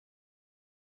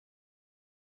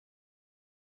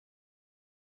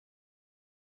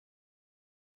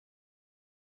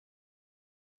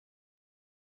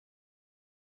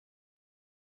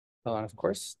Oh, and of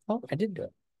course, oh, I did do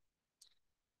it.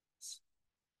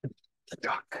 The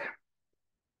doc.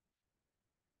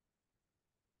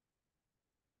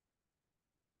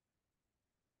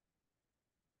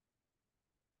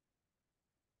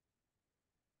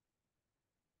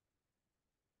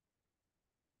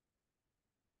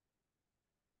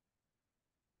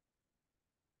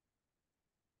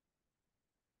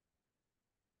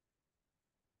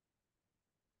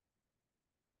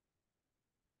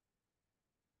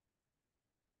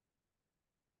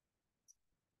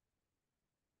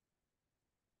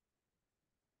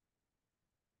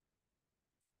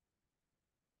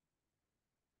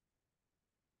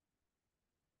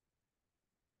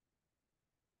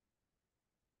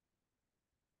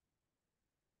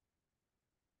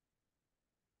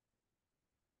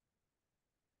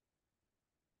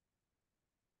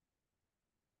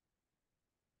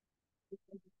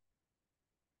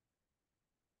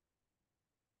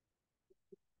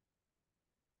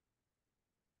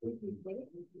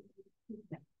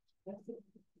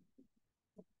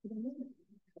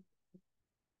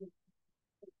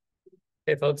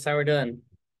 Hey, folks, how we doing?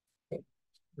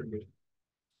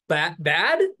 Bad?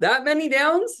 That many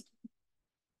downs?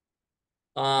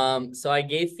 So I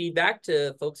gave feedback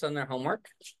to folks on their homework.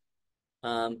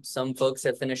 Some folks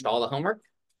have finished all the homework,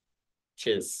 which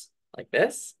is like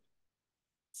this.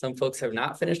 Some folks have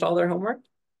not finished all their homework,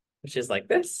 which is like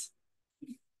this.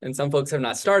 And some folks have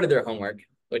not started their homework,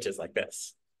 which is like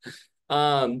this.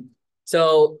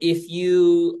 So if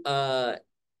you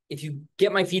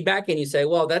get my feedback and you say,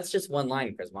 well, that's just one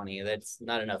line, Krismani, that's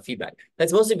not enough feedback.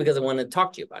 That's mostly because I want to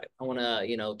talk to you about it. I want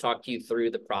to, talk to you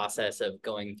through the process of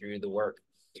going through the work.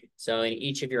 So in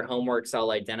each of your homeworks,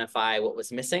 I'll identify what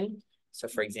was missing. So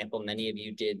for example, many of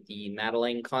you did the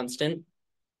Madeline constant,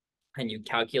 and you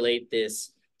calculate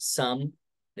this sum,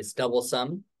 this double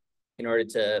sum, in order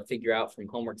to figure out from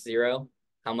homework 0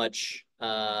 how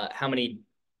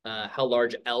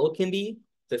large L can be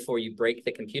before you break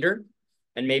the computer.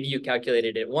 And maybe you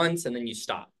calculated it once and then you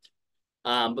stopped.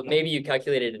 But maybe you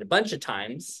calculated it a bunch of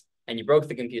times and you broke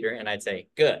the computer, and I'd say,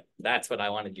 good, that's what I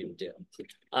wanted you to do.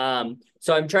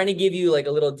 So I'm trying to give you like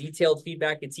a little detailed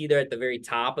feedback. It's either at the very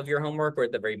top of your homework or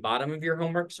at the very bottom of your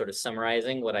homework, sort of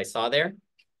summarizing what I saw there.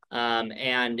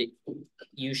 And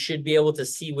you should be able to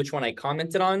see which one I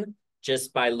commented on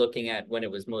just by looking at when it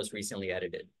was most recently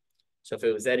edited. So if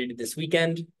it was edited this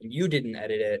weekend and you didn't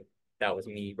edit it, that was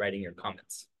me writing your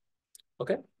comments.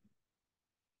 Okay.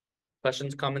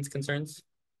 Questions, comments, concerns?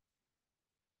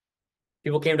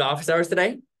 People came to office hours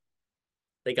today.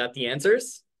 They got the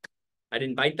answers. I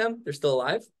didn't bite them. They're still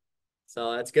alive.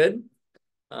 So that's good.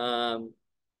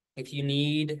 If you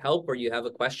need help or you have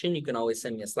a question, you can always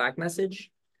send me a Slack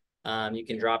message. You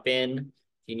can drop in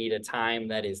if you need a time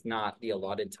that is not the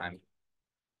allotted time.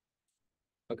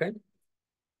 Okay.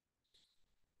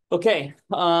 Okay.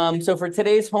 So for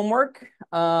today's homework,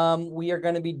 we are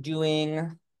going to be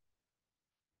doing.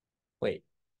 Wait.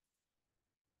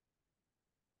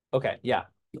 Okay. Yeah.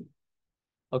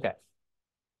 Okay.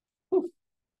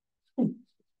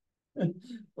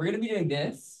 We're going to be doing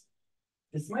this.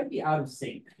 This might be out of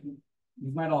sync. You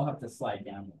might all have to slide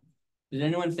down. Did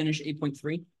anyone finish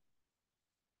 8.3?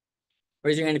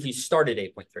 Raise your hand if you started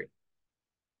 8.3.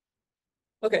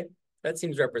 Okay, that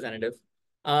seems representative.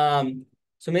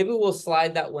 So maybe we'll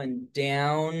slide that one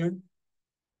down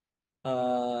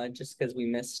just because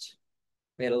we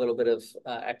had a little bit of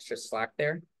extra slack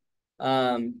there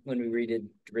when we redid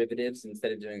derivatives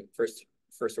instead of doing first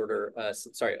order,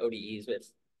 ODEs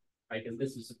with, right? Because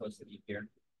this is supposed to be here.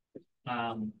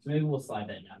 So maybe we'll slide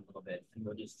that down a little bit and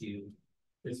we'll just do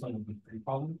this one with 3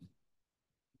 problems.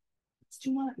 It's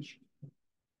too much.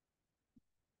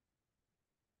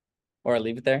 Or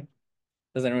leave it there.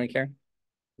 Does anyone care?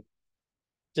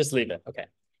 Just leave it. Okay.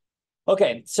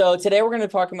 Okay, so today we're going to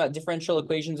talk about differential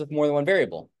equations with more than one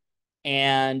variable.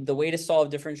 And the way to solve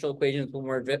differential equations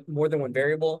with more than one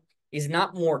variable is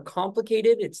not more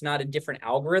complicated. It's not a different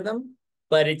algorithm,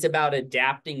 but it's about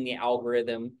adapting the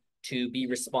algorithm to be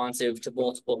responsive to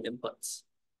multiple inputs.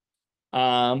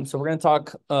 So we're going to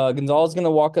talk, Gonzalo is going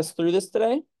to walk us through this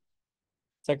today.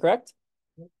 Is that correct?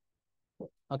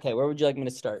 Okay, where would you like me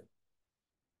to start?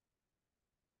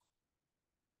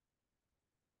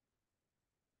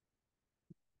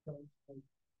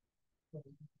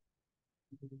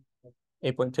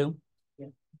 8.2? Yeah.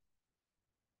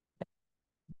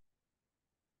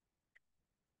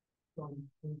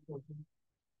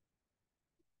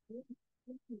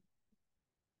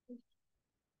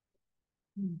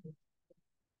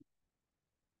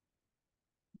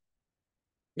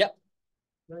 Yep.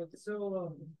 Right.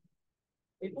 So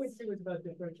 8.2 is about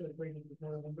differential equations with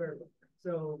more than one variable.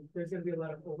 So there's going to be a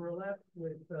lot of overlap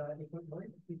with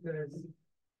 8.1 because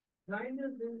kind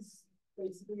of is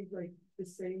basically like the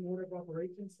same order of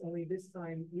operations, only this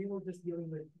time we were just dealing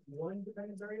with one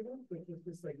dependent variable, which was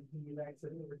just like d of x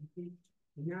over dt.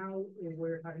 Now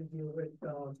we're having to deal with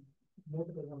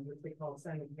multiple ones, which they call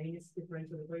simultaneous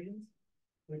differential equations,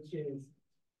 which is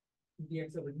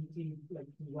dx over dt, like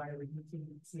dy over dt.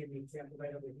 See in the example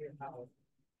right over here how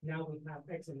now we have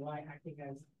x and y acting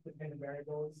as dependent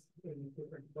variables in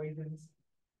different equations.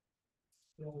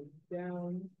 Go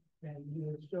down, and we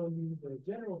will show you the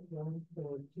general form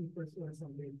for two first order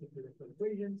simultaneous differential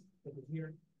equations over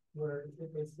here, where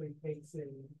it basically takes in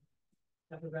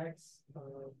f of x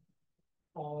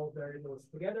all variables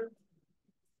together.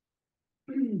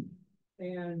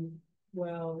 And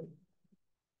well,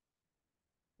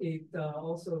 it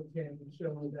also can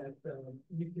show that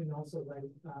you can also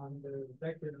write the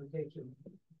vector notation.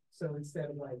 So instead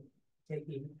of like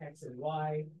taking x and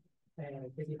y,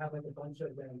 and if you have like a bunch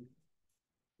of them,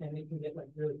 and it can get like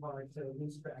really hard to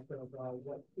lose track of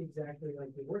what exactly like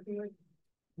you're working with,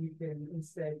 you can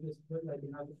instead just put like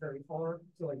an arbitrary r,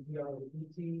 so like dr over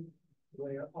dt,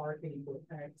 where r can equal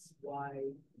x, y,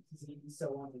 z,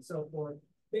 so on and so forth.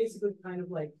 Basically, kind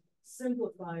of like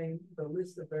simplifying the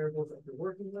list of variables that you're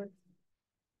working with,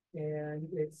 and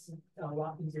it's a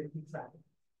lot easier to keep track of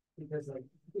because like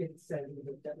it says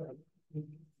that like you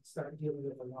start dealing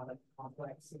with a lot of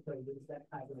complex equations that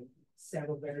have like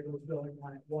several variables going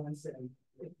on at once, and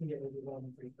it can get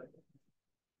overwhelming pretty quickly.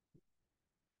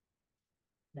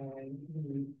 And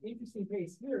the interesting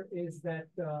case here is that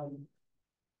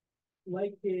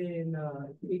like in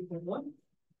 8.1,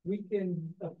 we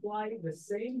can apply the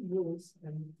same rules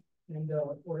and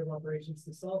order of operations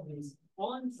to solve these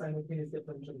on simultaneous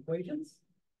differential equations.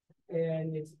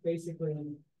 And it's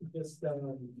basically just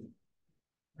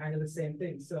kind of the same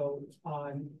thing. So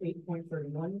on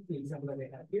 8.31, the example that they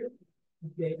have here,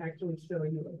 they actually show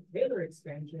you a Taylor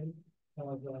expansion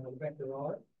of vector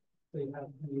R. So you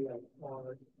have the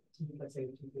R T, let's say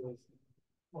T equals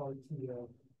R T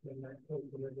in that code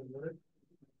word.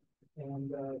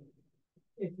 And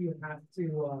if you have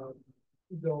to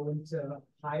go into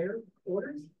higher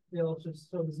orders, they'll just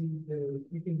show you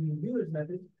you can do Euler's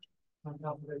method on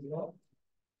top of it as well.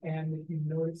 And if you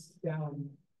notice down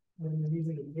when you're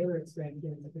using a Taylor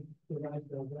expansion to derive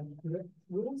the one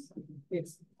rules,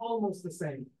 it's almost the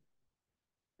same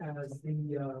as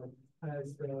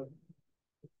the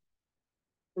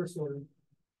first order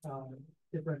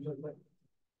differential equation.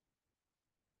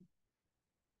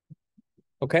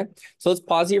 Okay, so let's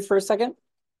pause here for a second.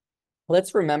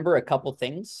 Let's remember a couple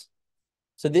things.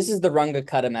 So this is the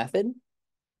Runge-Kutta method.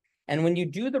 And when you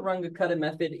do the Runge-Kutta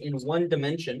method in one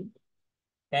dimension,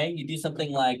 okay, you do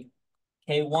something like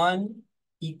K1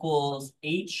 equals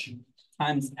H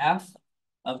times F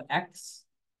of X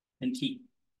and T,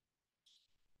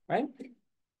 right?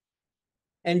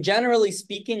 And generally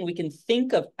speaking, we can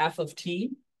think of F of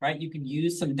T, right? You could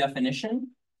use some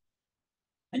definition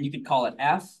and you could call it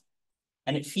F,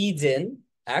 and it feeds in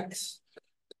X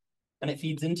and it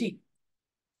feeds in T,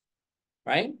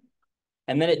 right?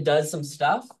 And then it does some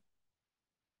stuff.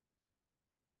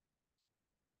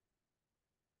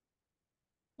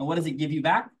 And what does it give you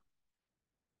back?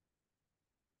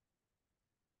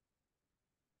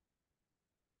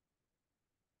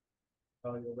 The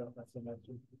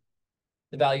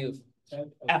value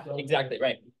of F, exactly,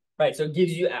 right. Right, so it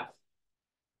gives you F,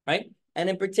 right? And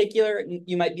in particular,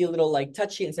 you might be a little like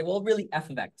touchy and say, well, really F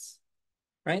of X,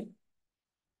 right?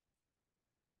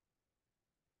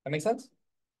 That makes sense?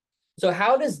 So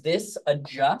how does this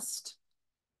adjust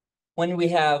when we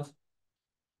have,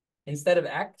 instead of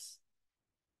X,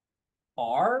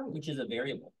 R, which is a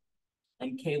variable,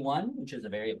 and K1, which is a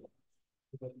variable?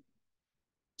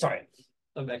 Sorry,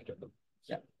 a vector.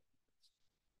 Yeah.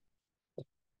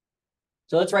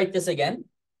 So let's write this again.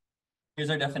 Here's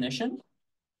our definition.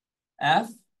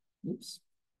 F,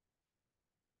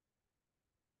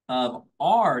 of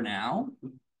R now,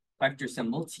 vector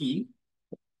symbol T,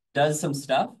 does some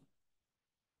stuff.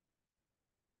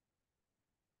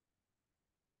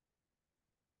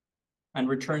 And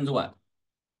returns what?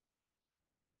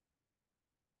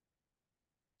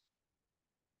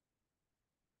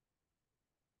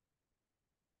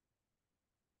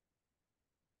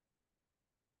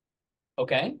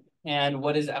 Okay, and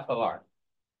what is F of R?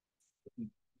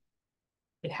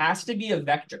 It has to be a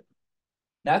vector.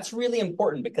 That's really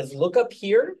important because look up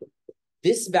here.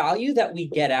 This value that we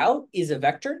get out is a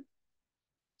vector.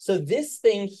 So this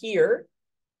thing here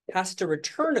has to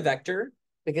return a vector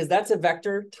because that's a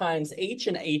vector times H,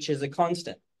 and H is a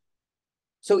constant.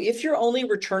 So if you're only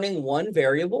returning one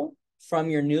variable from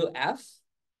your new f,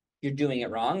 you're doing it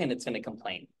wrong and it's going to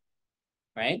complain,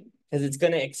 right? Because it's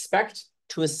going to expect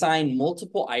to assign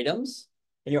multiple items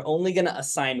and you're only going to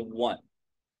assign one.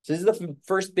 So this is the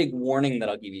first big warning that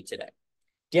I'll give you today.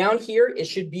 Down here, it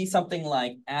should be something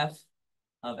like f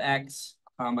of x,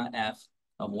 comma, f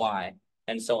of y,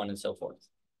 and so on and so forth,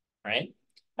 right?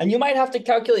 And you might have to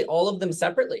calculate all of them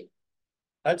separately.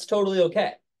 That's totally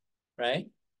okay, right?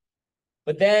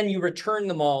 But then you return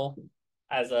them all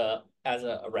as a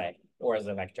array or as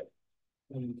a vector.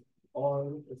 And R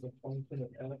is a function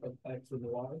of f of x and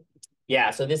y.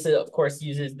 Yeah, so this is, of course,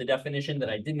 uses the definition that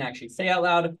I didn't actually say out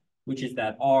loud, which is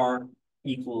that R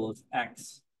equals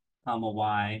x, comma,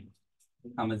 y,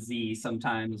 comma, z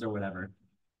sometimes or whatever.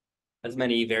 As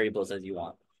many variables as you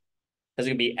want. Because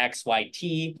it could be x, y,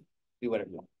 t, be whatever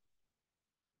you want.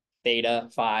 Theta,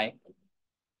 phi.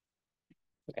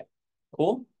 Okay,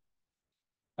 cool.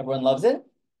 Everyone loves it?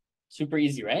 Super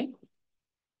easy, right?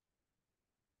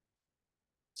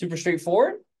 Super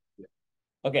straightforward? Yeah.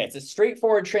 Okay, it's a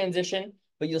straightforward transition,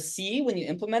 but you'll see when you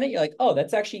implement it, you're like, oh,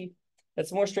 that's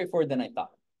more straightforward than I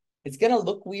thought. It's gonna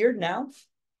look weird now,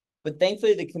 but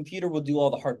thankfully the computer will do all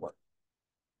the hard work.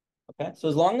 Okay, so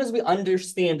as long as we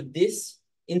understand this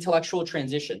intellectual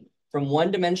transition from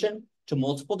one dimension to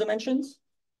multiple dimensions,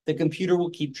 the computer will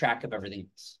keep track of everything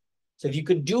else. So if you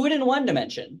could do it in one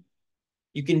dimension,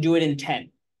 you can do it in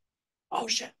 10. Oh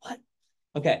shit, what?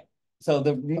 Okay, so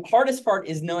the hardest part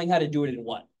is knowing how to do it in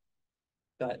one.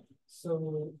 Go ahead.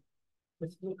 So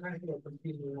it's kind of like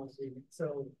confusing.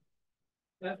 So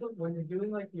when you're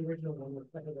doing like the original one with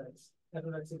f of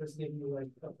x will just give you like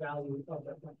a value of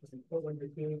that function. But when you're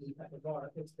doing the f of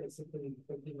r, it's basically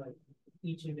taking like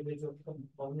each individual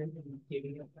component and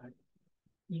giving it back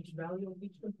each value of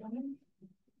each component.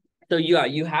 So yeah,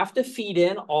 you have to feed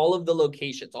in all of the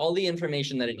locations, all the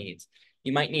information that it needs.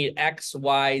 You might need x,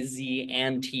 y, z,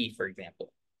 and t, for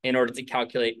example, in order to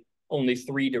calculate only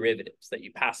 3 derivatives that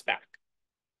you pass back,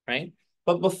 right?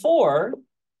 But before,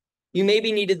 you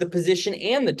maybe needed the position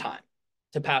and the time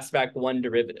to pass back one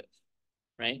derivative,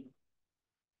 right?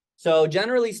 So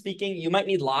generally speaking, you might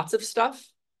need lots of stuff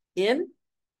in,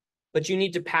 but you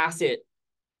need to pass it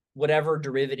whatever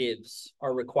derivatives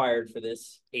are required for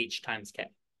this h times k,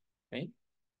 right?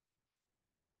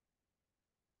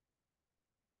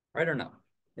 Right or no?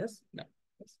 Yes? No.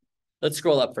 Yes. Let's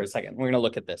scroll up for a second. We're going to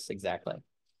look at this exactly.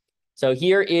 So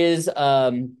here is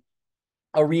a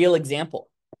real example,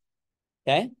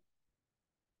 okay?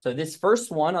 So this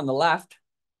first one on the left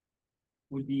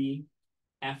would be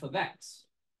f of x.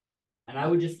 And I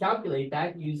would just calculate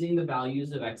that using the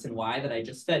values of x and y that I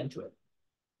just fed to it.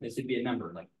 This would be a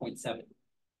number like 0.7,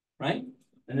 right?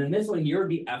 And then this one here would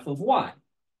be f of y.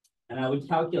 And I would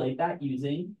calculate that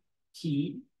using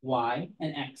t, y,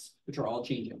 and x, which are all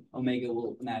changing. Omega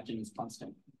we'll imagine is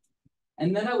constant.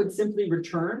 And then I would simply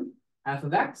return f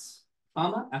of x,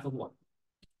 comma, f of y.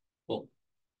 Cool.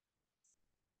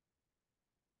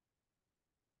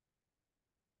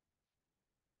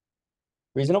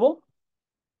 Reasonable?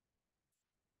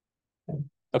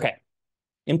 Okay.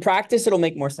 In practice, it'll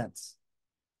make more sense.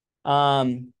 You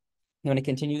want to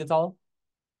continue this all?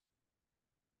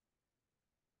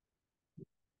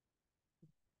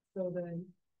 So then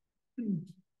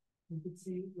you could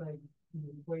see like the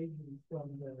equations from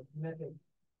the method,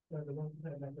 or the one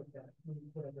kind of method that we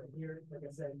put up right here. Like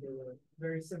I said, they were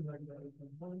very similar to the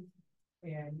 8.1,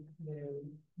 and they're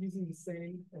using the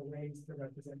same arrays to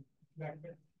represent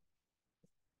vector.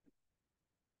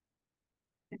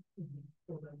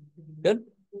 Good.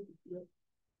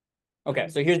 Okay,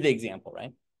 so here's the example,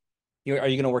 right? Are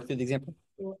you going to work through the example?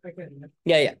 Well, I can.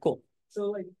 Yeah, cool.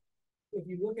 So like, if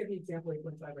you look at the example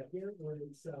 8.5 right here, where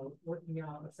it's working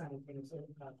out a simultaneous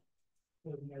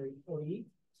ordinary ODE,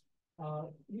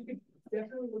 you could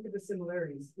definitely look at the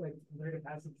similarities, like compared to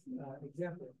past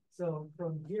example. So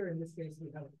from here, in this case, we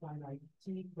have a finite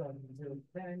t from 0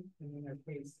 to 10, and in our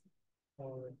case,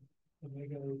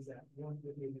 omega is at 1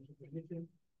 with the initial condition.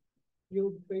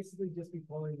 You'll basically just be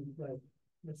pulling like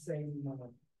the same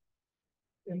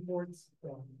imports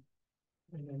from,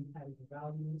 and then adding the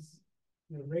values.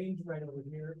 The range right over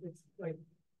here, it's like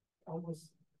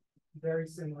almost very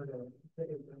similar to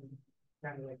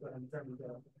kind of like what I'm trying to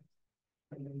do.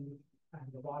 And then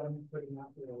at the bottom, putting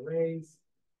out the arrays,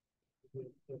 the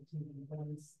 2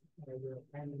 components, your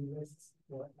appending lists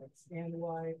for x and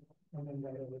y, and then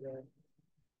right over there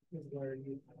is where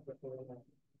you have the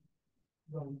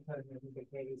run cutting the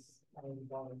case on the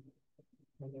bottom.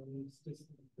 And then it's just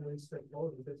really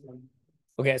straightforward with this one.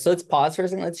 Okay, so let's pause for a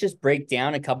second. Let's just break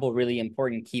down a couple really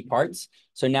important key parts.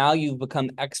 So now you've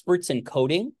become experts in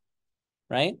coding,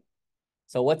 right?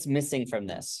 So what's missing from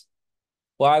this?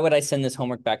 Why would I send this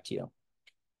homework back to you?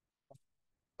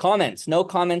 Comments, no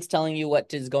comments telling you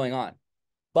what is going on.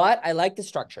 But I like the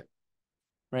structure,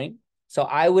 right? So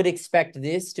I would expect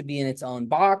this to be in its own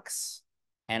box.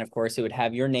 And of course, it would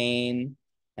have your name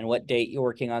and what date you're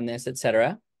working on this,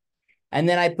 etc. And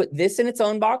then I put this in its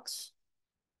own box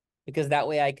because that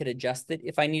way I could adjust it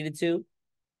if I needed to.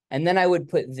 And then I would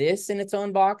put this in its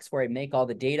own box where I make all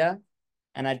the data,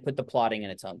 and I'd put the plotting in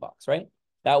its own box, right?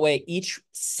 That way each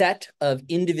set of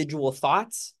individual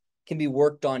thoughts can be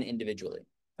worked on individually.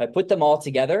 If I put them all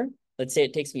together, let's say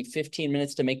it takes me 15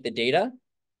 minutes to make the data,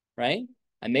 right?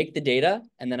 I make the data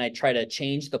and then I try to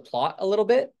change the plot a little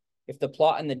bit. If the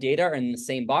plot and the data are in the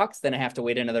same box, then I have to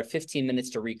wait another 15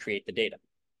 minutes to recreate the data.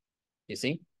 You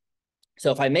see?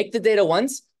 So if I make the data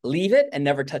once, leave it and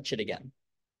never touch it again.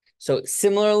 So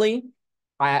similarly,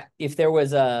 if there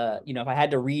was if I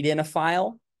had to read in a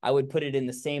file, I would put it in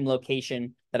the same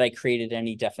location that I created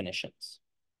any definitions,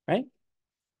 right?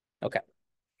 Okay.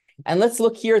 And let's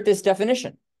look here at this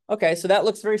definition. Okay, so that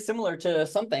looks very similar to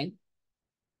something.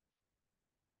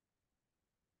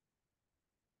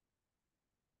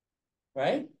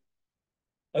 Right?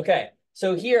 Okay,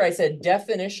 so here I said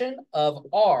definition of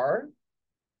R,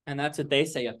 and that's what they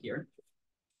say up here.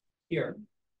 Here.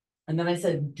 And then I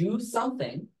said do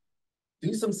something,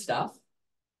 do some stuff,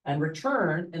 and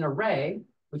return an array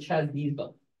which has these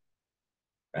both.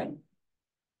 Right?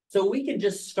 So we can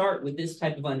just start with this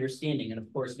type of understanding. And of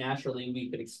course, naturally, we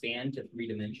could expand to 3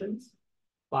 dimensions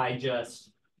by just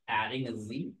adding a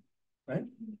z, right?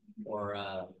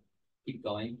 Or keep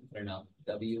going. I don't know,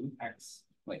 w, x.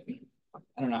 Wait, I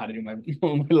don't know how to do my,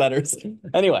 my letters.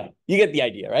 Anyway, you get the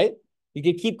idea, right? You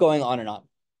could keep going on and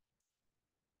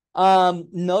on.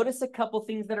 Notice a couple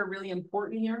things that are really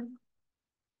important here.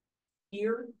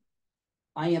 Here,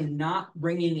 I am not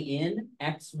bringing in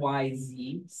x, y,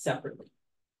 z separately.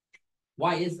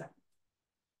 Why is that?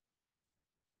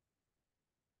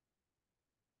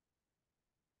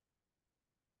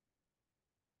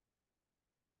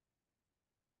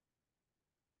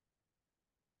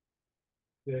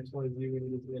 The X, Y, Z we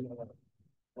need in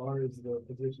R is the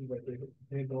position that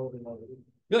they handle in already.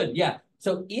 Good, yeah.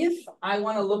 So if I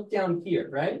want to look down here,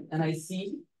 right, and I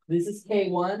see this is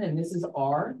K1 and this is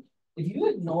R, if you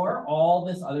ignore all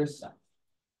this other stuff,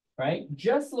 right,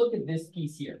 just look at this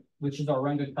piece here, which is our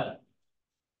Runga cutout.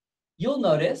 You'll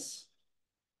notice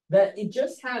that it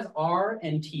just has R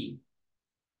and T.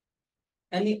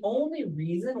 And the only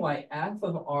reason why f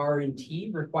of R and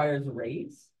T requires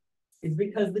arrays is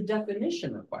because the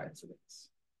definition requires arrays.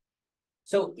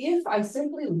 So if I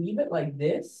simply leave it like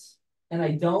this, and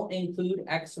I don't include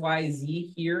X, Y,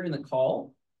 Z here in the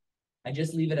call, I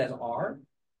just leave it as R,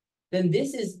 then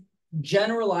this is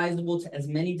generalizable to as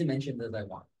many dimensions as I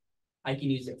want. I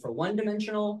can use it for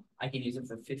 1-dimensional, I can use it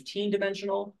for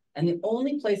 15-dimensional, and the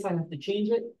only place I have to change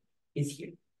it is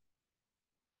here.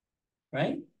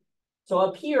 Right? So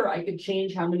up here, I could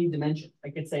change how many dimensions. I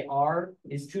could say R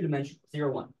is 2-dimensional,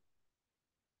 0, 1.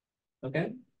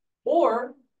 Okay?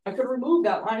 Or I could remove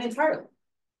that line entirely.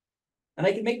 And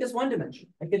I could make this 1 dimension.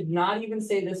 I could not even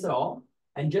say this at all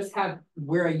and just have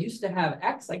where I used to have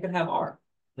X, I could have R.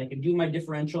 And I could do my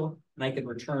differential and I could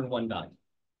return 1 value.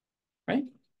 Right?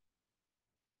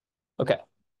 Okay.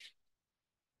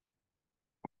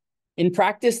 In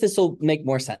practice, this will make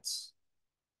more sense.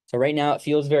 So right now it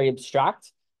feels very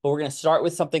abstract, but we're going to start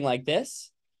with something like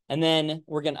this, and then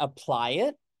we're going to apply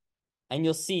it, and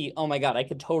you'll see, oh my God, I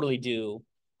could totally do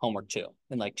homework 2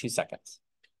 in like 2 seconds,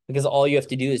 because all you have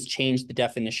to do is change the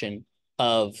definition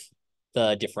of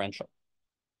the differential,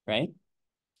 right?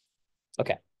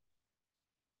 Okay.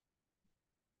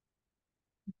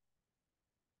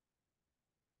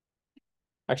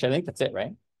 Actually, I think that's it,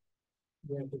 right?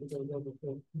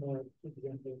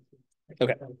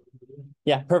 Okay.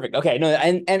 Yeah, perfect. Okay, no,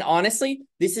 and honestly,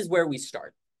 this is where we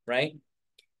start, right?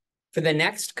 For the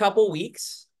next couple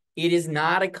weeks, it is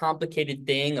not a complicated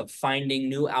thing of finding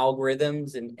new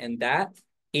algorithms and that.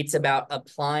 It's about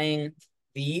applying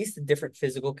these to different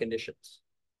physical conditions,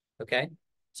 okay?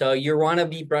 So you want to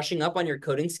be brushing up on your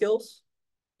coding skills.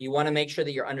 You want to make sure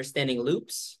that you're understanding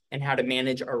loops and how to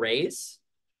manage arrays,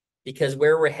 because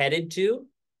where we're headed to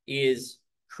is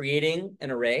creating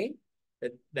an array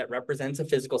that represents a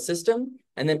physical system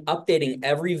and then updating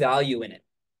every value in it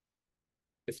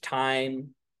with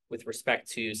time, with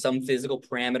respect to some physical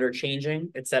parameter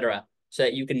changing, etc., so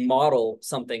that you can model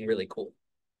something really cool.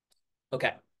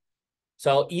 Okay,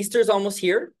 so Easter's almost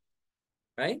here,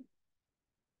 right?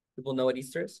 People know what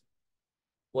Easter is?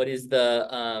 What is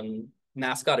the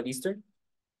mascot of Easter?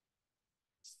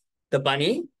 The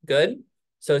bunny, good.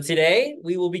 So today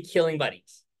we will be killing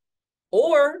bunnies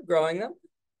or growing them,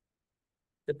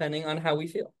 depending on how we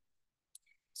feel.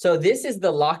 So this is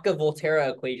the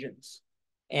Locke-Volterra equations.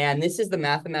 And this is the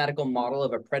mathematical model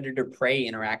of a predator-prey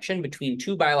interaction between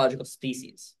two biological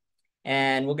species.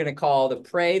 And we're going to call the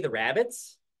prey the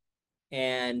rabbits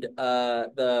and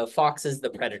the foxes the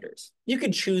predators. You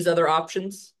could choose other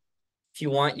options. If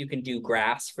you want, you can do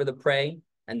grass for the prey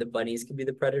and the bunnies can be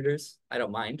the predators. I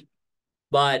don't mind.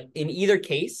 But in either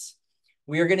case,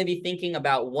 we are going to be thinking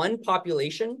about one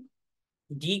population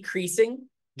decreasing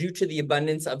due to the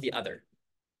abundance of the other.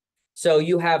 So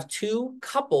you have two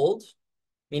coupled,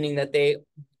 meaning that they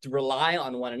rely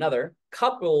on one another,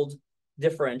 coupled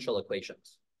differential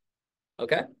equations.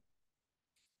 Okay?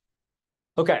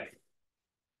 Okay.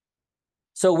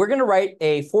 So we're going to write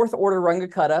a fourth order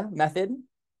Runge-Kutta method,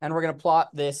 and we're going to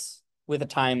plot this with a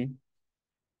time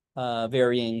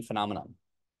varying phenomenon.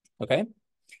 Okay?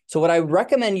 So what I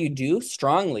recommend you do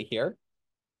strongly here,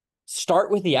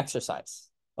 start with the exercise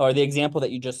or the example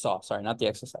that you just saw. Sorry, not the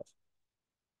exercise.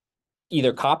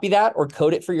 Either copy that or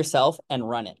code it for yourself and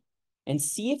run it and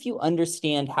see if you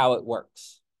understand how it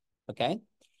works. Okay?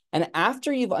 And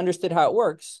after you've understood how it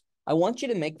works, I want you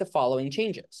to make the following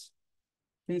changes.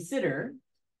 Consider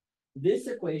this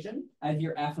equation as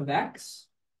your f of x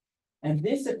and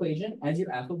this equation as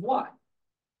your f of y.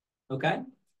 Okay?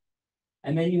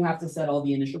 And then you have to set all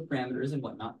the initial parameters and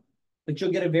whatnot. But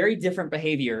you'll get a very different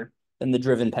behavior than the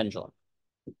driven pendulum.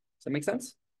 Does that make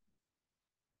sense?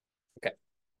 Okay.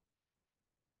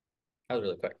 That was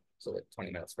really quick. So like 20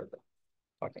 minutes worth of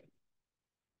talking.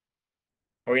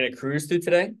 Are we going to cruise through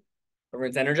today?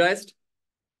 Everyone's energized?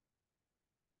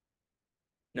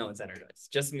 No one's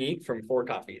energized. Just me from 4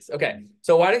 coffees. Okay.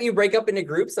 So why don't you break up into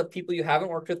groups of people you haven't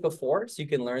worked with before so you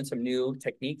can learn some new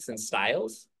techniques and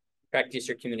styles, practice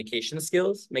your communication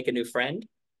skills, make a new friend.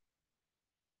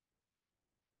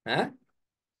 Huh?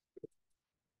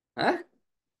 Huh?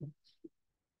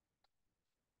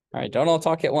 All right. Don't all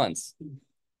talk at once.